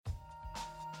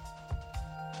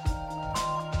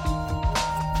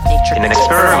an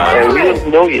experiment. We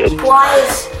don't know yet. Why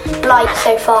is light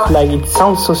so fast? Like, it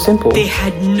sounds so simple. They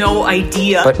had no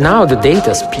idea. But now the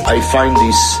data speaks. I find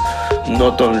this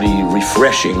not only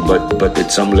refreshing, but at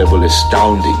some level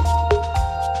astounding.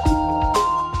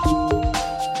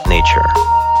 Nature.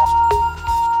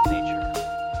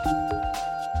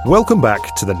 Welcome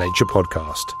back to the Nature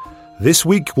Podcast. This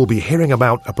week we'll be hearing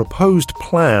about a proposed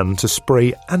plan to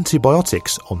spray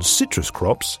antibiotics on citrus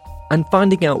crops and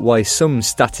finding out why some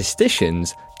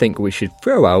statisticians think we should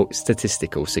throw out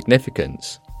statistical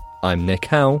significance. I'm Nick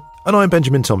Howe. And I'm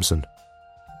Benjamin Thompson.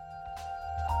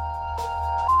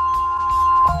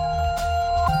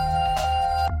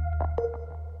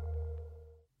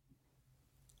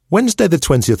 Wednesday the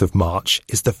 20th of March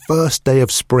is the first day of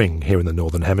spring here in the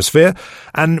Northern Hemisphere,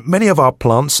 and many of our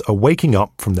plants are waking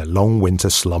up from their long winter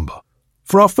slumber.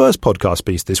 For our first podcast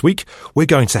piece this week, we're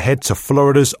going to head to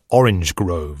Florida's orange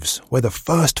groves, where the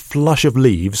first flush of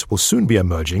leaves will soon be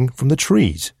emerging from the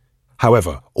trees.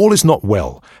 However, all is not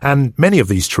well, and many of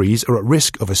these trees are at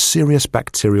risk of a serious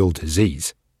bacterial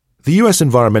disease. The US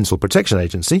Environmental Protection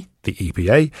Agency, the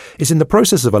EPA, is in the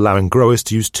process of allowing growers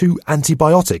to use 2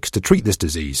 antibiotics to treat this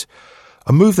disease,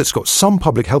 a move that's got some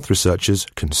public health researchers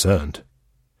concerned.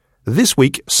 This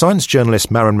week, science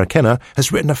journalist Maren McKenna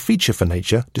has written a feature for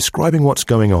Nature describing what's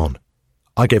going on.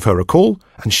 I gave her a call,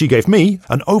 and she gave me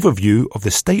an overview of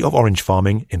the state of orange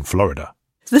farming in Florida.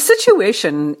 The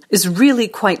situation is really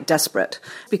quite desperate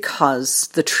because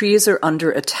the trees are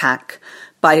under attack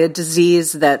by a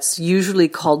disease that's usually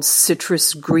called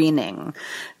citrus greening,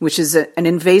 which is an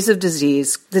invasive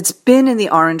disease that's been in the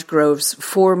orange groves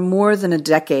for more than a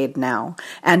decade now,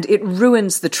 and it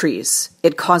ruins the trees.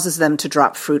 It causes them to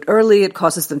drop fruit early, it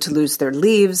causes them to lose their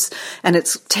leaves, and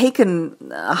it's taken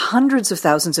hundreds of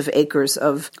thousands of acres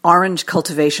of orange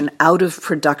cultivation out of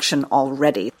production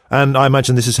already. And I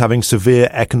imagine this is having severe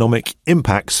economic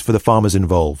impacts for the farmers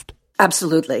involved.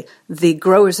 Absolutely. The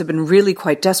growers have been really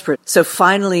quite desperate. So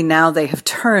finally now they have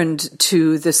turned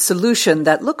to this solution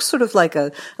that looks sort of like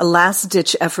a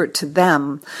last-ditch effort to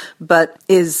them, but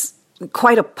is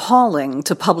quite appalling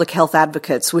to public health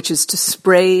advocates, which is to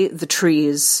spray the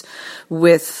trees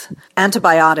with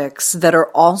antibiotics that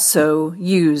are also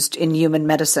used in human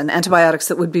medicine, antibiotics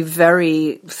that would be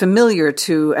very familiar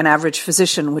to an average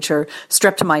physician, which are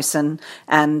streptomycin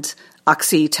and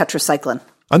oxytetracycline.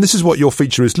 And this is what your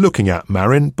feature is looking at,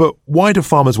 Maren, but why do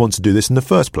farmers want to do this in the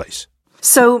first place?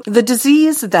 So the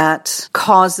disease that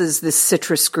causes this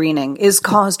citrus greening is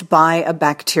caused by a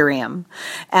bacterium,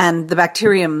 and the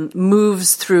bacterium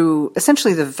moves through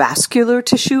essentially the vascular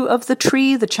tissue of the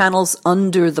tree, the channels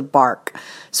under the bark.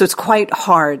 So it's quite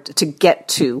hard to get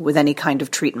to with any kind of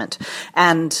treatment.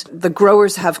 And the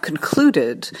growers have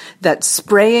concluded that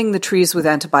spraying the trees with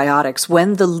antibiotics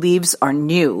when the leaves are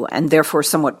new and therefore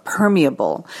somewhat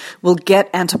permeable will get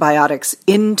antibiotics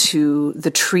into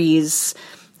the trees'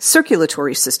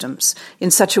 circulatory systems in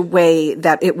such a way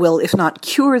that it will, if not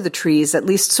cure the trees, at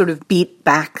least sort of beat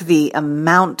back the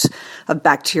amount of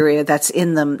bacteria that's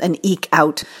in them and eke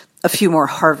out a few more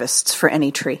harvests for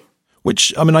any tree.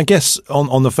 Which, I mean, I guess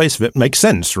on the face of it makes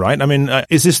sense, right? I mean,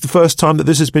 is this the first time that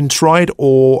this has been tried,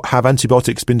 or have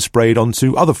antibiotics been sprayed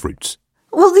onto other fruits?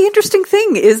 Well, the interesting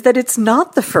thing is that it's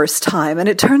not the first time, and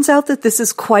it turns out that this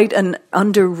is quite an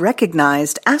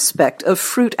under-recognized aspect of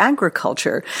fruit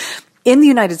agriculture. In the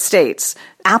United States,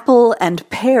 apple and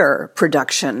pear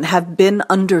production have been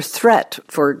under threat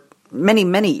for many,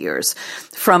 many years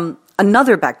from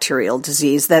another bacterial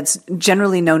disease that's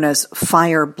generally known as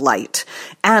fire blight.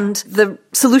 And the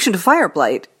solution to fire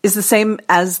blight is the same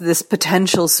as this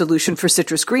potential solution for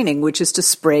citrus greening, which is to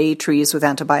spray trees with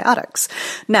antibiotics.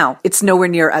 Now, it's nowhere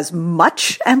near as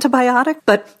much antibiotic,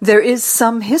 but there is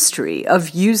some history of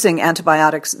using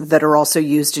antibiotics that are also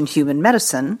used in human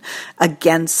medicine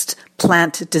against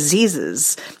plant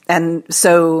diseases. And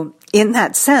so in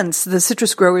that sense, the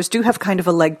citrus growers do have kind of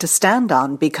a leg to stand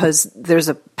on because there's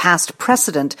a past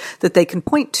precedent that they can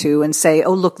point to and say,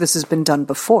 oh, look, this has been done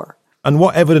before. And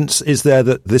what evidence is there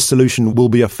that this solution will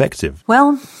be effective?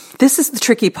 Well, this is the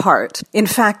tricky part. In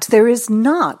fact, there is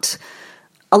not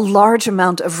a large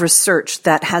amount of research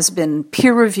that has been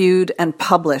peer-reviewed and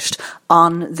published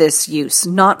on this use,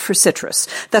 not for citrus.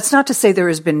 That's not to say there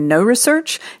has been no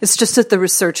research, it's just that the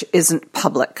research isn't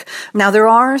public. Now, there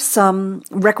are some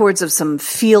records of some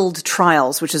field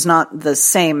trials, which is not the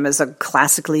same as a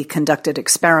classically conducted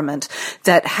experiment,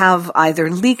 that have either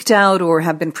leaked out or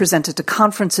have been presented to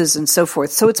conferences and so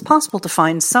forth. So it's possible to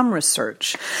find some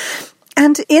research.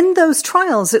 And in those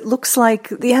trials, it looks like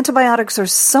the antibiotics are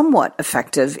somewhat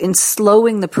effective in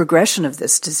slowing the progression of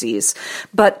this disease,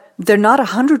 but they're not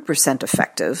 100%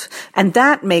 effective. And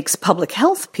that makes public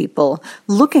health people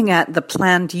looking at the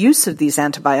planned use of these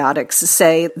antibiotics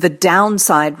say the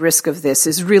downside risk of this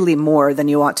is really more than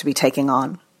you ought to be taking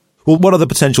on. Well, what are the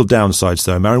potential downsides,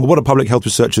 though, Marion? What are public health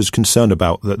researchers concerned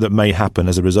about that may happen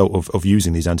as a result of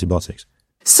using these antibiotics?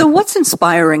 So what's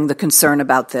inspiring the concern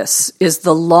about this is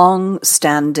the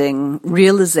long-standing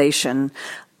realization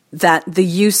that the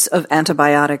use of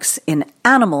antibiotics in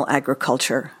animal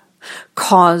agriculture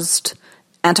caused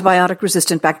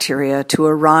antibiotic-resistant bacteria to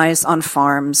arise on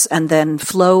farms and then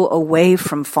flow away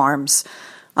from farms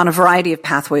on a variety of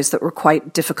pathways that were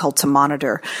quite difficult to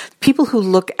monitor. People who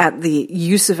look at the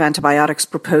use of antibiotics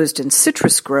proposed in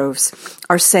citrus groves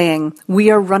are saying we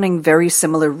are running very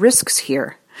similar risks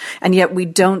here. And yet we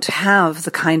don't have the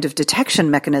kind of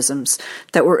detection mechanisms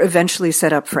that were eventually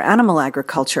set up for animal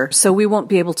agriculture, so we won't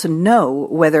be able to know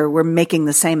whether we're making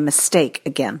the same mistake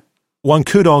again. One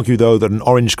could argue, though, that an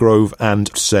orange grove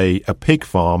and, say, a pig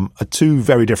farm are two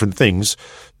very different things,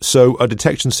 so a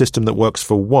detection system that works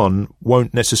for one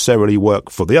won't necessarily work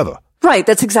for the other. Right,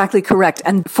 that's exactly correct.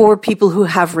 And for people who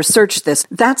have researched this,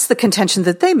 that's the contention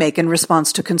that they make in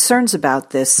response to concerns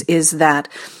about this, is that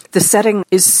the setting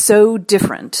is so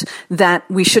different that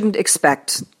we shouldn't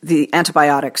expect the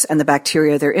antibiotics and the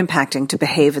bacteria they're impacting to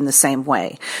behave in the same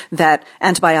way. That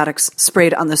antibiotics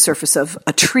sprayed on the surface of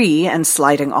a tree and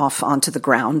sliding off onto the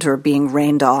ground or being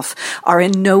rained off are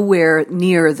in nowhere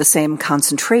near the same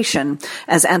concentration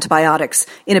as antibiotics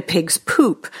in a pig's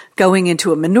poop going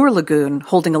into a manure lagoon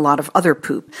holding a lot of other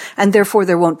poop. And therefore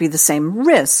there won't be the same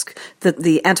risk that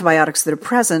the antibiotics that are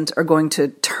present are going to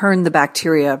turn the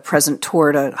bacteria present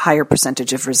toward a higher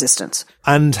percentage of resistance.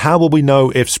 And how will we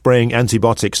know if spraying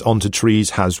antibiotics onto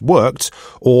trees has worked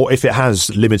or if it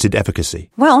has limited efficacy?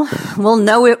 Well, we'll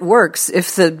know it works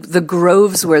if the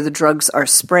groves where the drugs are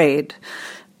sprayed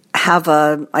have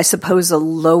I suppose, a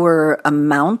lower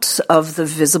amount of the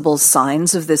visible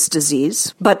signs of this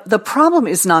disease. But the problem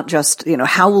is not just,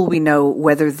 how will we know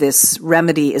whether this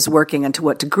remedy is working and to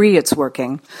what degree it's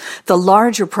working? The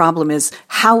larger problem is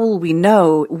how will we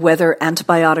know whether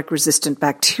antibiotic-resistant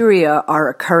bacteria are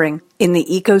occurring in the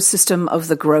ecosystem of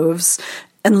the groves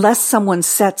unless someone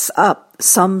sets up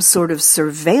some sort of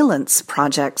surveillance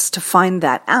projects to find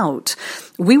that out.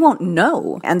 We won't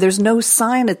know, and there's no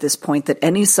sign at this point that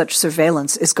any such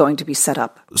surveillance is going to be set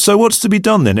up. So what's to be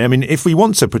done then? I mean, if we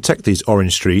want to protect these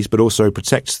orange trees, but also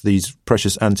protect these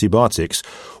precious antibiotics,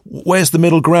 where's the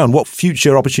middle ground? What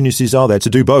future opportunities are there to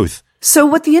do both? So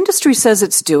what the industry says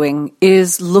it's doing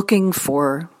is looking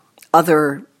for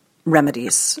other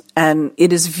remedies, and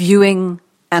it is viewing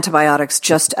antibiotics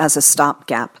just as a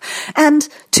stopgap. And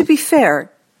to be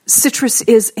fair, citrus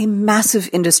is a massive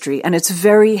industry, and it's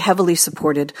very heavily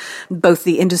supported. Both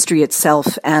the industry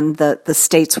itself and the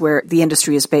states where the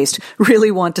industry is based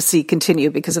really want to see continue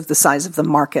because of the size of the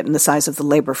market and the size of the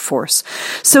labor force.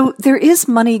 So there is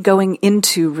money going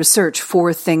into research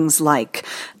for things like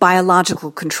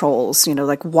biological controls,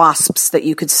 like wasps that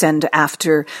you could send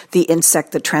after the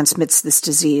insect that transmits this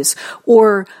disease,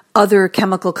 or other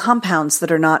chemical compounds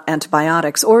that are not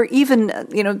antibiotics, or even,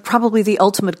 probably the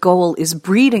ultimate goal is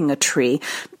breeding a tree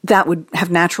that would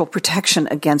have natural protection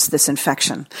against this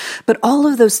infection. But all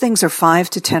of those things are 5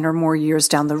 to 10 or more years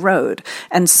down the road.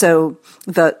 And so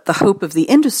the hope of the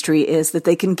industry is that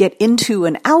they can get into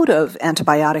and out of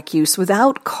antibiotic use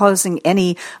without causing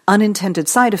any unintended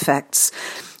side effects,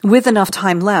 with enough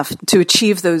time left to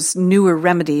achieve those newer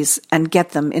remedies and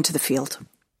get them into the field.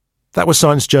 That was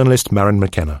science journalist Marion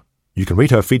McKenna. You can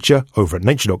read her feature over at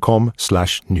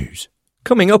nature.com/news.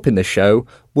 Coming up in the show,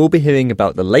 we'll be hearing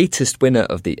about the latest winner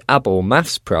of the Abel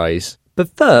Maths Prize. But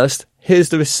first, here's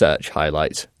the research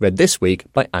highlights, read this week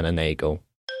by Anna Nagel.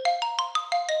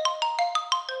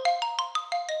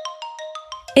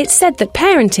 It's said that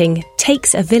parenting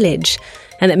takes a village,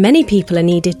 and that many people are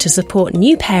needed to support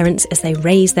new parents as they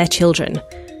raise their children.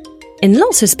 In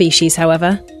lots of species,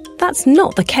 however, that's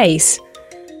not the case.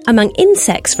 Among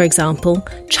insects, for example,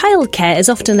 childcare is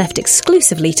often left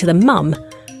exclusively to the mum.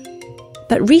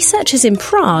 But researchers in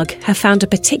Prague have found a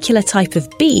particular type of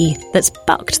bee that's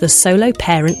bucked the solo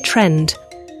parent trend.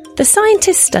 The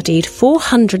scientists studied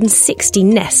 460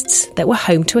 nests that were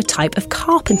home to a type of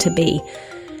carpenter bee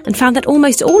and found that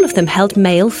almost all of them held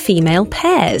male-female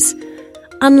pairs.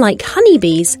 Unlike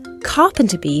honeybees,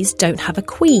 carpenter bees don't have a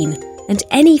queen, and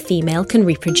any female can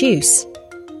reproduce.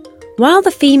 While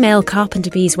the female carpenter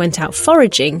bees went out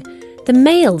foraging, the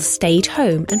males stayed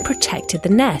home and protected the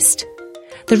nest.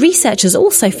 The researchers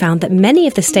also found that many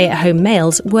of the stay-at-home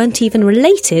males weren't even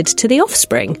related to the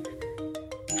offspring.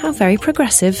 How very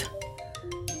progressive.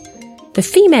 The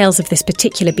females of this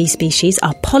particular bee species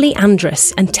are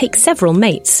polyandrous and take several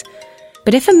mates.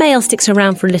 But if a male sticks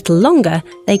around for a little longer,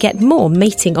 they get more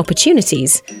mating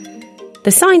opportunities.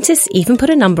 The scientists even put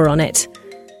a number on it.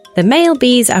 The male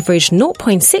bees average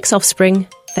 0.6 offspring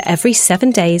for every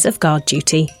 7 days of guard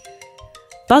duty.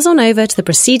 Buzz on over to the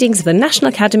Proceedings of the National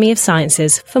Academy of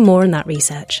Sciences for more on that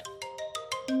research.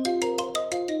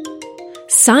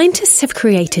 Scientists have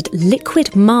created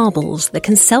liquid marbles that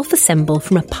can self-assemble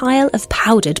from a pile of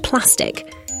powdered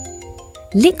plastic.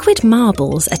 Liquid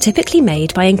marbles are typically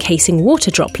made by encasing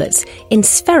water droplets in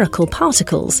spherical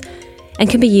particles and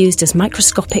can be used as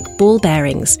microscopic ball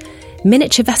bearings,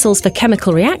 miniature vessels for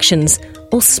chemical reactions,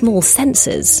 or small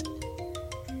sensors.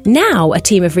 Now, a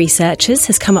team of researchers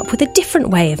has come up with a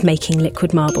different way of making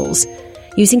liquid marbles,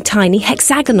 using tiny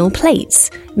hexagonal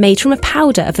plates made from a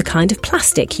powder of the kind of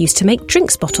plastic used to make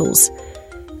drinks bottles.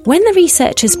 When the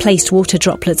researchers placed water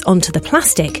droplets onto the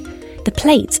plastic, the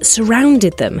plates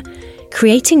surrounded them,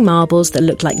 creating marbles that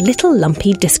looked like little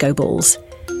lumpy disco balls.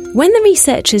 When the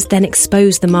researchers then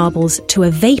exposed the marbles to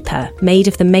a vapour made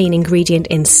of the main ingredient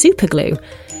in superglue,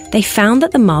 they found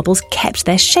that the marbles kept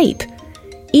their shape,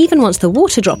 even once the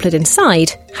water droplet inside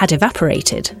had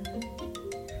evaporated.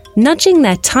 Nudging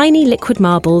their tiny liquid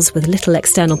marbles with little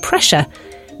external pressure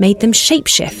made them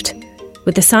shapeshift,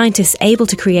 with the scientists able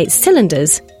to create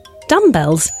cylinders,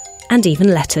 dumbbells, and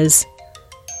even letters.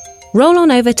 Roll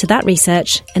on over to that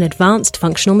research in Advanced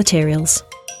Functional Materials.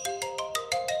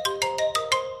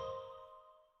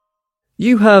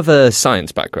 You have a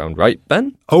science background, right,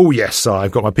 Ben? Oh yes,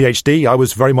 I've got my PhD. I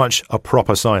was very much a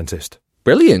proper scientist.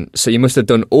 Brilliant. So you must have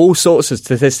done all sorts of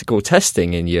statistical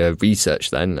testing in your research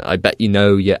then. I bet you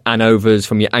know your ANOVAs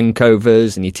from your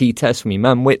ANCOVAs and your t-tests from your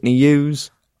Mann-Whitney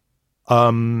U's.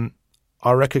 I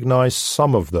recognise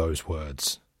some of those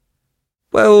words.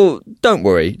 Well, don't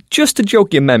worry. Just to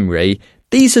jog your memory,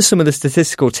 these are some of the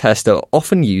statistical tests that are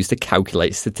often used to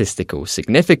calculate statistical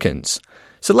significance.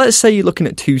 So let's say you're looking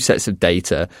at two sets of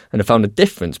data and have found a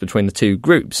difference between the two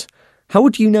groups. How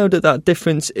would you know that that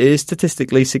difference is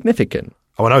statistically significant?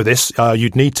 Oh, I know this.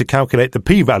 You'd need to calculate the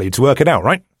p-value to work it out,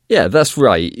 right? Yeah, that's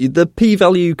right. The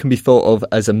p-value can be thought of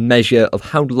as a measure of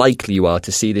how likely you are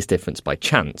to see this difference by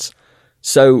chance.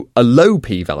 So a low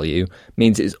p-value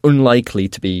means it's unlikely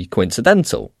to be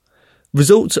coincidental.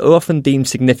 Results are often deemed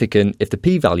significant if the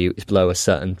p-value is below a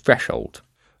certain threshold.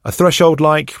 A threshold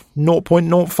like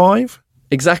 0.05?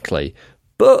 Exactly.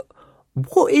 But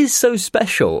what is so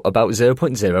special about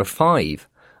 0.05?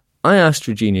 I asked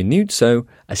Regina Nuzzo,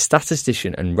 a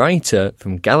statistician and writer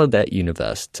from Gallaudet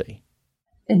University.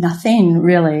 Nothing,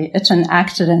 really. It's an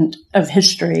accident of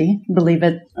history, believe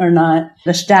it or not.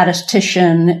 The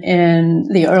statistician in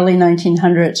the early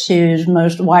 1900s who's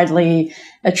most widely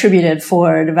attributed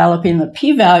for developing the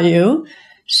p-value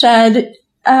said,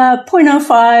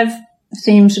 0.05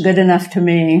 seems good enough to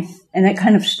me, and it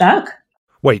kind of stuck.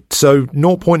 Wait, so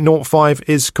 0.05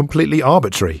 is completely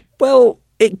arbitrary? Well,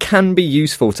 it can be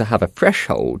useful to have a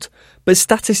threshold, but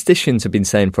statisticians have been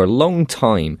saying for a long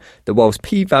time that whilst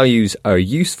p-values are a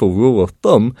useful rule of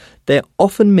thumb, they're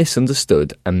often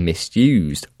misunderstood and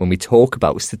misused when we talk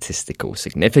about statistical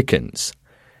significance.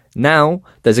 Now,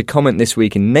 there's a comment this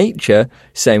week in Nature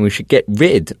saying we should get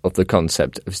rid of the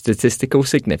concept of statistical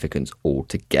significance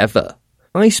altogether.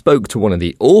 I spoke to one of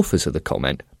the authors of the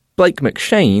comment, Blake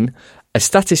McShane, a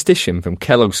statistician from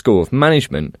Kellogg School of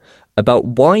Management, about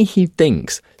why he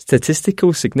thinks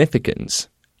statistical significance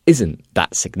isn't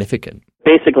that significant.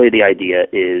 Basically, the idea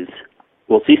is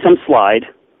we'll see some slide,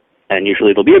 and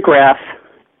usually there'll be a graph,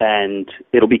 and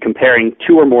it'll be comparing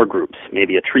two or more groups,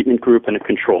 maybe a treatment group and a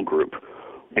control group.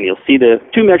 And you'll see the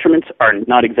two measurements are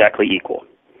not exactly equal.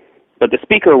 But the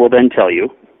speaker will then tell you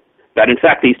that, in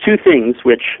fact, these two things,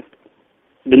 which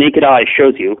the naked eye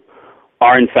shows you,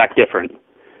 are in fact different.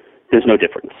 There's no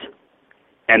difference.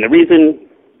 And the reason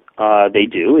they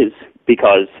do is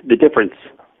because the difference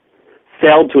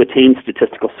failed to attain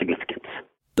statistical significance.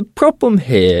 The problem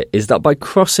here is that by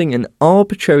crossing an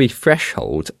arbitrary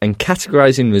threshold and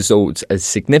categorizing results as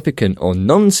significant or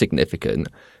non-significant,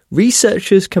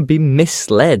 researchers can be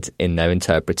misled in their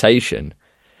interpretation.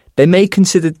 They may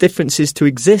consider differences to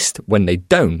exist when they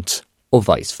don't, or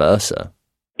vice versa.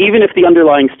 Even if the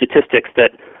underlying statistics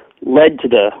that led to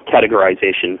the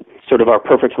categorization sort of are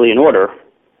perfectly in order,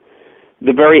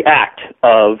 the very act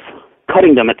of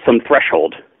cutting them at some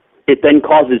threshold, it then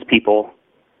causes people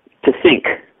to think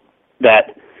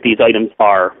that these items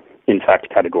are, in fact,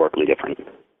 categorically different.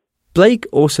 Blake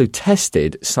also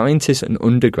tested scientists and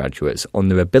undergraduates on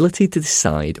their ability to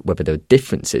decide whether there are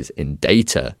differences in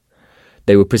data.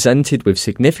 They were presented with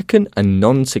significant and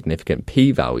non-significant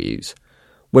p-values.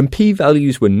 When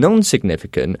p-values were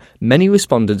non-significant, many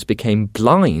respondents became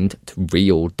blind to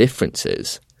real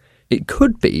differences. It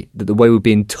could be that the way we're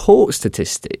being taught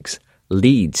statistics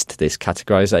leads to this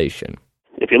categorization.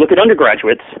 If you look at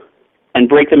undergraduates and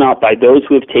break them out by those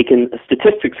who have taken a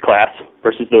statistics class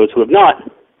versus those who have not,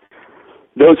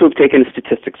 those who have taken a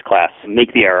statistics class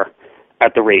make the error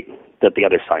at the rate that the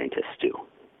other scientists do,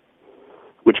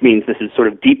 which means this is sort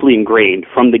of deeply ingrained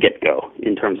from the get-go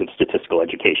in terms of statistical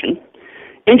education.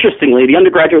 Interestingly, the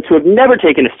undergraduates who have never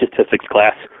taken a statistics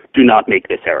class do not make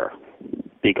this error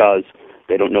because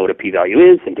they don't know what a p-value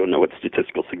is, they don't know what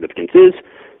statistical significance is,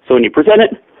 so when you present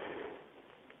it,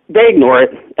 they ignore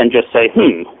it and just say,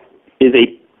 is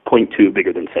 8.2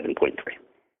 bigger than 7.3?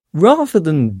 Rather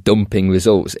than dumping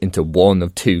results into one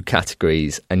of two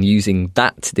categories and using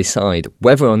that to decide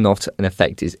whether or not an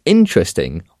effect is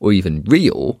interesting or even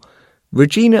real,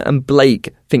 Regina and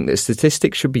Blake think that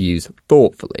statistics should be used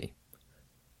thoughtfully.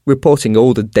 Reporting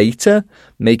all the data,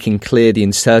 making clear the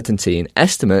uncertainty in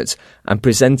estimates, and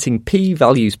presenting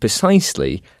p-values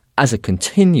precisely as a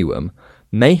continuum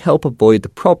may help avoid the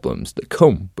problems that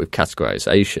come with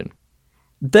categorization.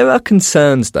 There are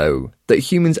concerns, though, that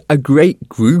humans are great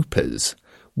groupers.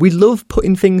 We love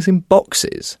putting things in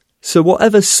boxes. So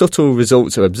whatever subtle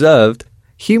results are observed,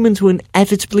 humans will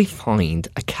inevitably find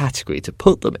a category to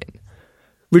put them in.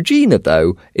 Regina,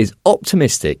 though, is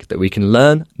optimistic that we can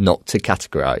learn not to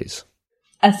categorize.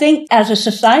 I think as a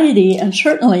society, and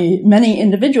certainly many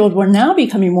individuals, we're now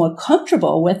becoming more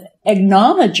comfortable with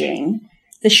acknowledging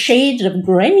the shades of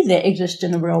gray that exist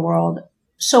in the real world.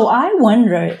 So I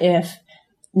wonder if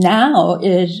now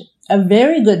is a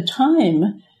very good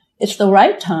time, it's the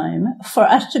right time for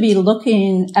us to be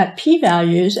looking at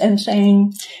p-values and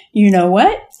saying, you know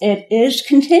what, it is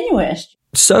continuous.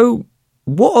 So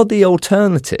what are the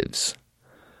alternatives?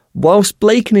 Whilst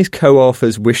Blake and his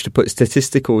co-authors wish to put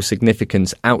statistical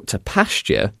significance out to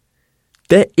pasture,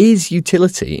 there is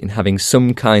utility in having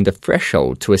some kind of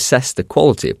threshold to assess the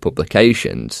quality of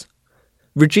publications.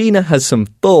 Regina has some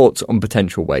thoughts on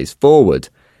potential ways forward.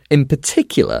 In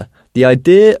particular, the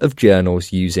idea of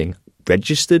journals using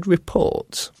registered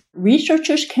reports.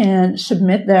 Researchers can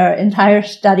submit their entire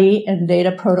study and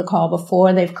data protocol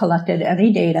before they've collected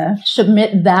any data,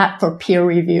 submit that for peer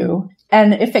review,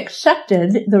 and if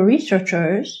accepted, the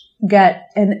researchers get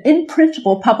an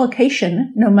in-principle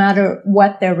publication no matter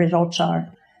what their results are.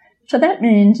 So that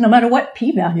means no matter what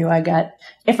p-value I get,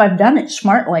 if I've done it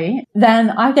smartly, then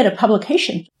I get a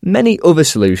publication. Many other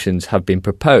solutions have been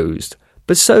proposed,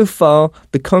 but so far,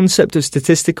 the concept of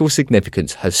statistical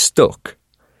significance has stuck.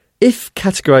 If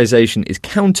categorization is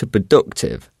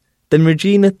counterproductive, then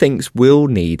Regina thinks we'll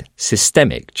need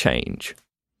systemic change.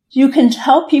 You can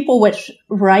tell people what's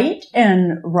right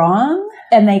and wrong,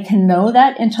 and they can know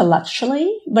that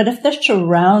intellectually, but if they're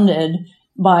surrounded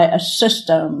by a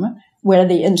system where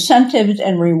the incentives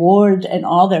and rewards and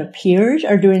all their peers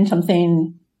are doing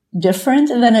something different,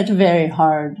 then it's very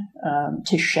hard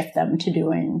to shift them to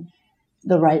doing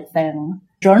the right thing.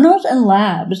 Journals and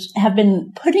labs have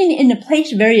been putting into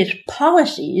place various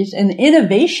policies and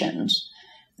innovations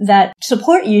that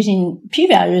support using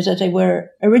p-values as they were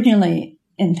originally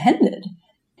intended.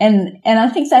 And I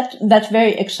think that's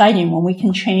very exciting when we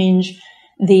can change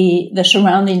the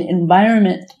surrounding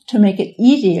environment to make it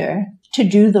easier to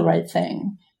do the right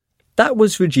thing. That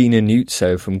was Regina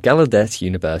Nuzzo from Gallaudet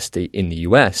University in the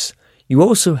US. You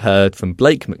also heard from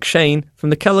Blake McShane from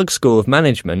the Kellogg School of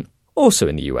Management, also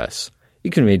in the US.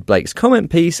 You can read Blake's comment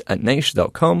piece at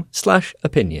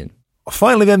nature.com/opinion.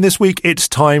 Finally then this week, it's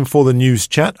time for the news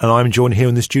chat, and I'm joined here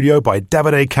in the studio by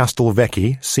Davide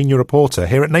Castelvecchi, senior reporter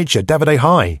here at Nature. Davide,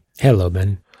 hi. Hello,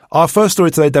 Ben. Our first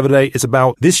story today, Davide, is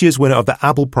about this year's winner of the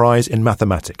Abel Prize in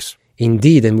Mathematics.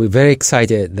 Indeed, and we're very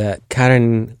excited that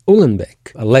Karen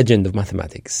Uhlenbeck, a legend of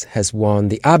mathematics, has won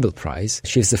the Abel Prize.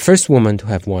 She's the first woman to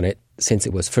have won it since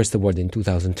it was first awarded in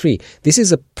 2003. This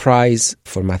is a prize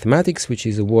for mathematics which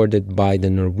is awarded by the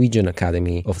Norwegian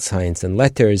Academy of Science and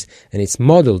Letters, and it's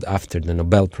modeled after the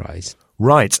Nobel Prize.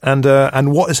 Right, and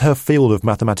what is her field of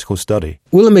mathematical study?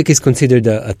 Uhlenbeck is considered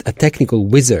a technical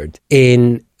wizard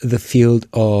in the field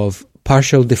of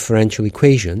partial differential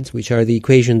equations, which are the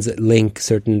equations that link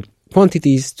certain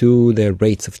quantities to their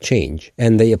rates of change.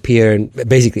 And they appear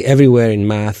basically everywhere in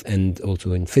math and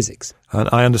also in physics. And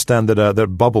I understand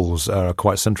that bubbles are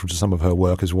quite central to some of her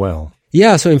work as well.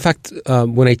 Yeah, so in fact,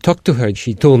 when I talked to her,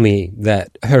 she told me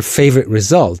that her favorite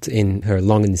result in her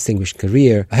long and distinguished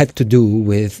career had to do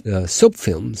with soap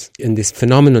films and this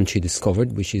phenomenon she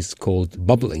discovered, which is called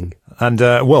bubbling. And,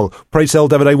 pray tell,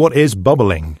 Davide, what is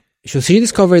bubbling? So she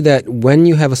discovered that when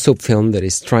you have a soap film that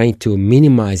is trying to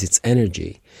minimize its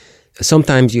energy,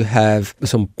 sometimes you have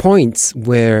some points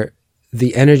where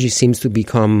the energy seems to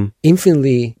become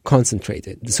infinitely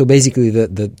concentrated. So basically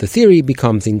the theory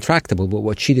becomes intractable. But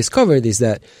what she discovered is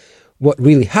that what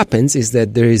really happens is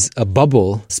that there is a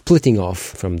bubble splitting off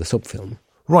from the soap film.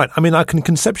 Right. I mean, I can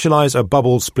conceptualize a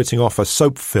bubble splitting off a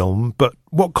soap film, but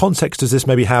what context does this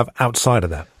maybe have outside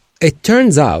of that? It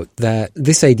turns out that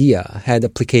this idea had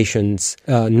applications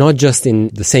not just in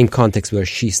the same context where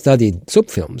she studied soap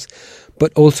films,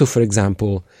 but also, for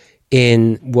example,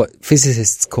 in what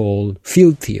physicists call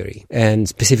field theory, and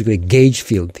specifically gauge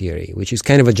field theory, which is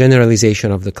kind of a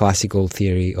generalization of the classical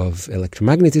theory of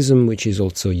electromagnetism, which is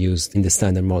also used in the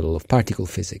standard model of particle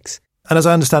physics. And as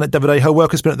I understand it, Davide, her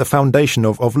work has been at the foundation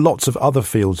of lots of other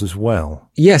fields as well.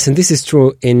 Yes, and this is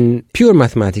true in pure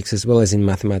mathematics as well as in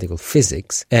mathematical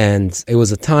physics. And it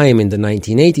was a time in the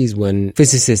 1980s when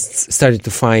physicists started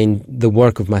to find the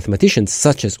work of mathematicians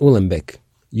such as Uhlenbeck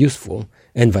useful,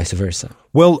 and vice versa.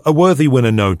 Well, a worthy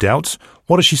winner, no doubt.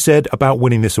 What has she said about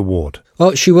winning this award?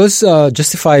 Well, she was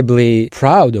justifiably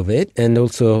proud of it and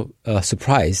also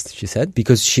surprised, she said,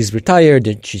 because she's retired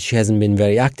and she hasn't been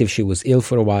very active. She was ill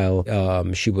for a while.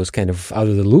 She was kind of out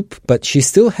of the loop, but she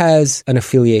still has an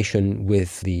affiliation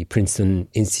with the Princeton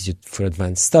Institute for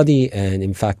Advanced Study. And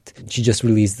in fact, she just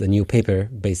released a new paper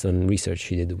based on research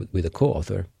she did with a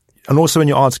co-author. And also in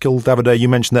your article, Davide, you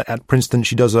mentioned that at Princeton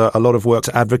she does a lot of work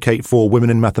to advocate for women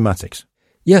in mathematics.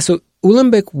 Yeah, so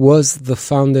Uhlenbeck was the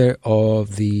founder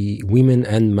of the Women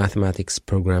and Mathematics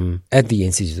program at the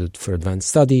Institute for Advanced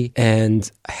Study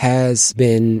and has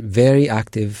been very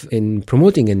active in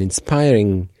promoting and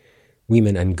inspiring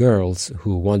women and girls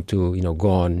who want to, go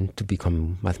on to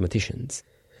become mathematicians.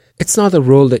 It's not a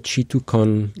role that she took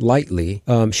on lightly.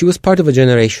 She was part of a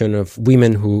generation of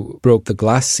women who broke the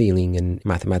glass ceiling in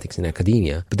mathematics in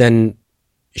academia. But then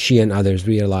she and others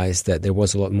realized that there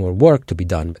was a lot more work to be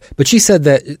done. But she said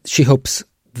that she hopes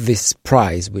this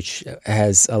prize, which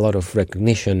has a lot of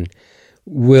recognition,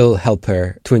 will help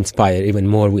her to inspire even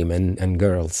more women and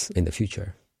girls in the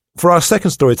future. For our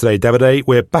second story today, Davide,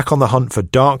 we're back on the hunt for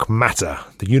dark matter,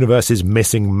 the universe's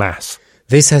missing mass.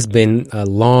 This has been a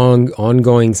long,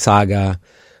 ongoing saga.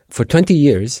 For 20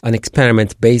 years, an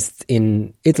experiment based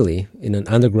in Italy in an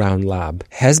underground lab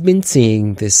has been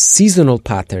seeing this seasonal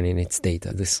pattern in its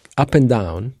data, this up and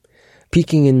down,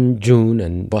 peaking in June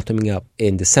and bottoming up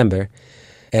in December.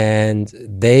 And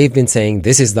they've been saying,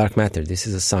 this is dark matter, this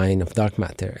is a sign of dark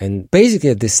matter. And basically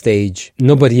at this stage,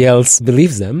 nobody else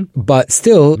believes them. But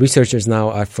still, researchers now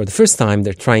are, for the first time,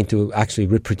 they're trying to actually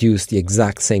reproduce the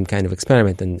exact same kind of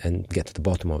experiment and get to the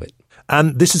bottom of it.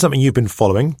 And this is something you've been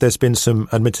following. There's been some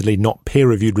admittedly not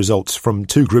peer-reviewed results from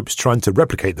two groups trying to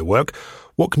replicate the work.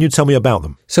 What can you tell me about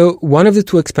them? So one of the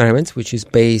two experiments, which is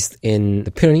based in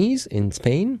the Pyrenees in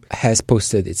Spain, has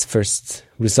posted its first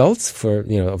results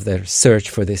of their search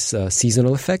for this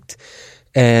seasonal effect.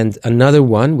 And another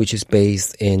one, which is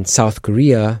based in South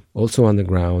Korea, also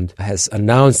underground, has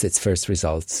announced its first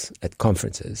results at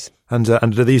conferences. And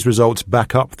do these results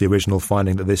back up the original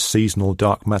finding that this seasonal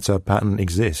dark matter pattern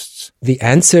exists? The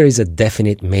answer is a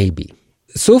definite maybe.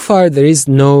 So far, there is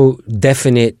no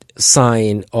definite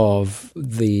sign of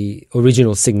the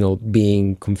original signal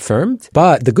being confirmed.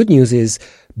 But the good news is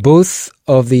both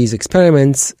of these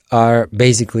experiments are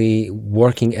basically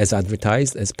working as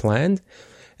advertised, as planned.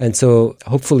 And so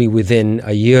hopefully within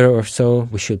a year or so,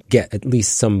 we should get at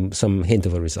least some hint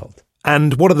of a result.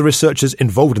 And what are the researchers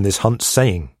involved in this hunt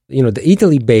saying? The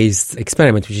Italy-based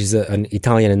experiment, which is an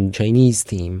Italian and Chinese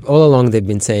team, all along they've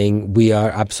been saying we are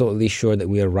absolutely sure that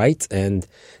we are right and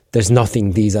there's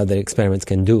nothing these other experiments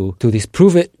can do to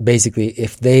disprove it. Basically,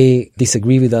 if they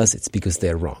disagree with us, it's because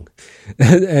they're wrong.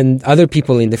 And other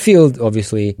people in the field,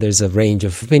 obviously, there's a range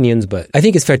of opinions, but I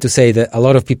think it's fair to say that a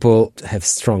lot of people have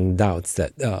strong doubts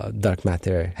that dark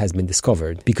matter has been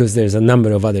discovered because there's a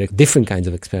number of other different kinds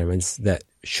of experiments that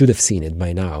should have seen it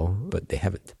by now, but they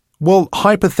haven't. Well,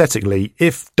 hypothetically,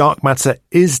 if dark matter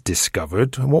is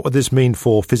discovered, what would this mean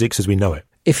for physics as we know it?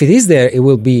 If it is there, it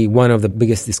will be one of the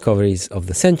biggest discoveries of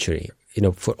the century.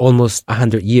 For almost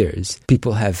 100 years,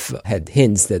 people have had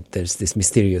hints that there's this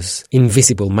mysterious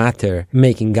invisible matter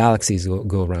making galaxies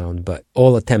go around, but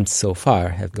all attempts so far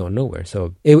have gone nowhere.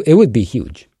 So it would be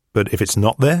huge. But if it's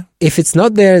not there? If it's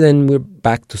not there, then we're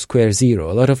back to square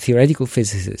zero. A lot of theoretical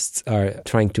physicists are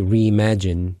trying to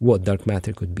reimagine what dark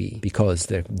matter could be because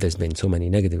there's been so many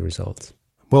negative results.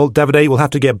 Well, Davide, we'll have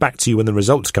to get back to you when the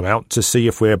results come out to see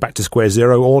if we're back to square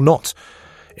zero or not.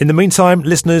 In the meantime,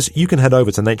 listeners, you can head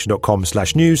over to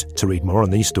nature.com/news to read more on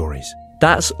these stories.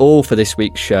 That's all for this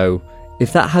week's show.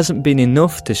 If that hasn't been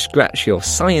enough to scratch your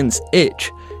science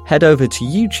itch, head over to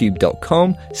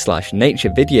youtube.com/nature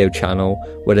video channel,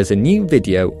 where there's a new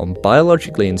video on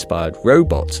biologically inspired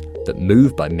robots that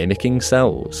move by mimicking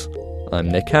cells. I'm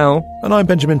Nick Howe. And I'm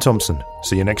Benjamin Thompson.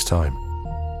 See you next time.